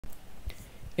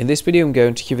In this video, I'm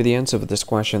going to give you the answer for this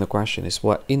question. The question is,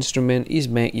 what instrument is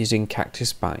made using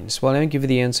cactus pines? Well, let me give you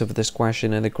the answer for this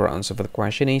question, and the correct answer for the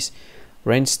question is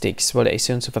rain sticks. Well, the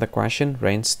answer for the question,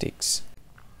 rain sticks.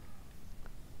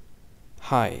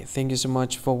 Hi, thank you so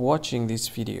much for watching this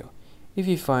video. If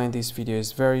you find this video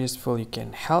is very useful, you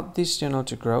can help this channel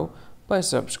to grow by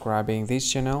subscribing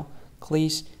this channel.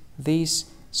 Click this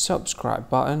subscribe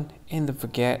button and don't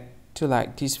forget to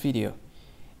like this video.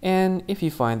 And if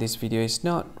you find this video is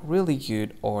not really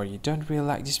good, or you don't really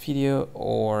like this video,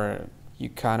 or you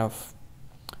kind of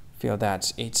feel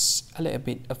that it's a little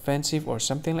bit offensive or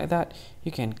something like that,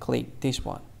 you can click this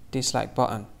one, dislike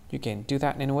button. You can do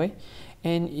that anyway.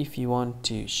 And if you want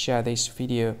to share this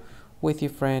video with your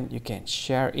friend, you can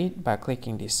share it by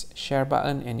clicking this share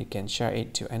button, and you can share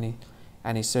it to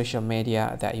any social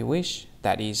media that you wish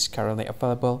that is currently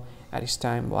available at this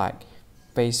time, like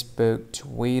Facebook,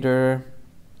 Twitter,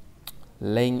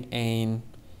 LinkedIn,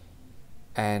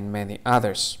 and many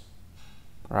others,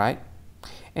 right?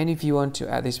 And if you want to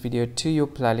add this video to your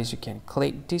playlist, you can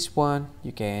click this one.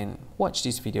 You can watch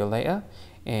this video later,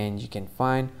 and you can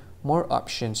find more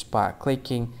options by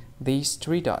clicking these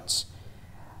three dots.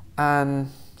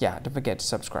 And yeah, don't forget to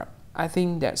subscribe. I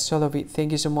think that's all of it.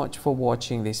 Thank you so much for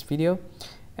watching this video,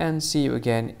 and see you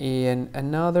again in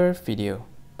another video.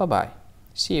 Bye bye.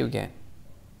 See you again.